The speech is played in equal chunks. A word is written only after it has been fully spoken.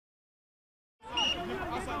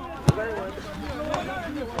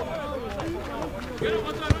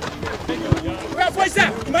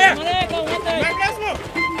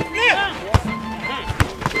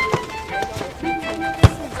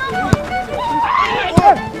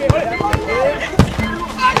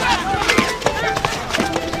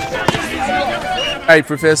I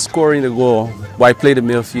prefer scoring the goal, but I play the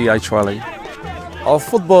midfield actually.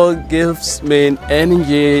 Football gives me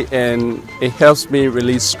energy and it helps me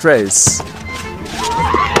release stress.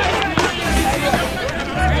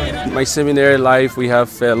 In my seminary life, we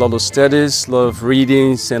have a lot of studies, a lot of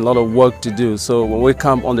readings, and a lot of work to do. So when we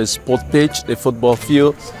come on the sport pitch, the football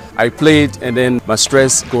field, I play it and then my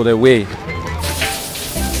stress goes away.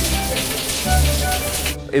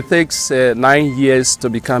 It takes 9 years to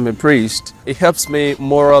become a priest. It helps me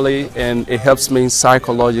morally and it helps me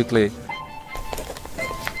psychologically.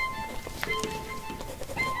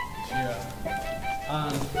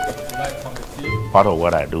 Part of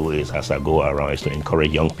what I do is, as I go around, is to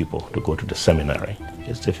encourage young people to go to the seminary.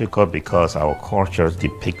 It's difficult because our cultures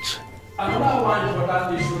depict. Another one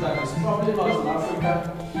important issue that is probably not in Africa,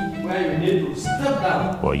 where you need to step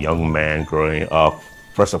down. For a young man growing up,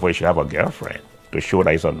 first of all, you should have a girlfriend to show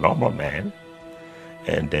that he's a normal man,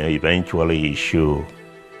 and then eventually he should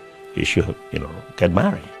get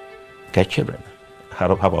married, get children,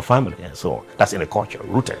 have a family, and so on. That's in the culture,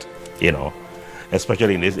 rooted,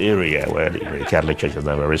 especially in this area where the Catholic Church is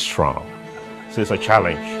not very strong. So it's a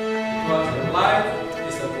challenge. Because the life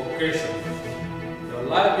is a vocation. The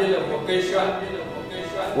life being a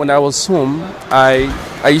vocation. When I was home, I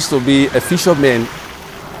used to be a fisherman.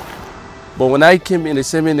 But when I came in the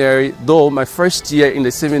seminary, though my first year in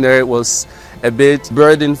the seminary was a bit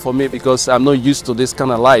burden for me because I'm not used to this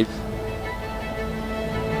kind of life.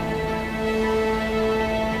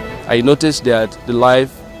 I noticed that the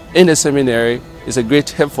life in the seminary is a great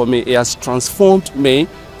help for me. It has transformed me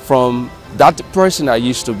from that person I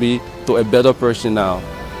used to be to a better person now.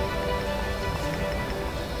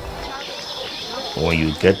 When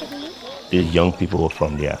you get these young people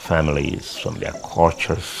from their families, from their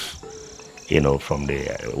cultures, from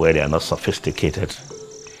where they are not sophisticated,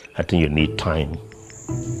 I think you need time.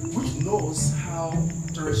 Which knows how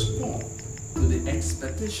to respond to the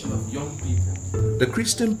expectation of young people. The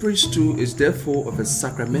Christian priesthood is therefore of a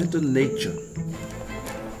sacramental nature.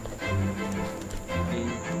 In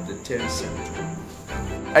the 10th century.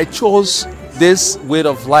 I chose this way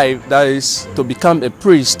of life, that is to become a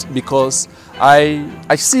priest, because I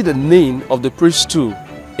see the need of the priesthood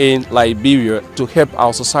in Liberia to help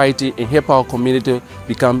our society and help our community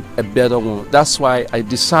become a better one. That's why I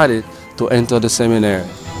decided to enter the seminary.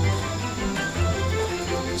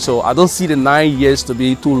 So I don't see the 9 years to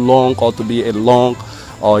be too long or to be a long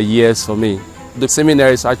years for me. The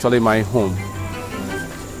seminary is actually my home.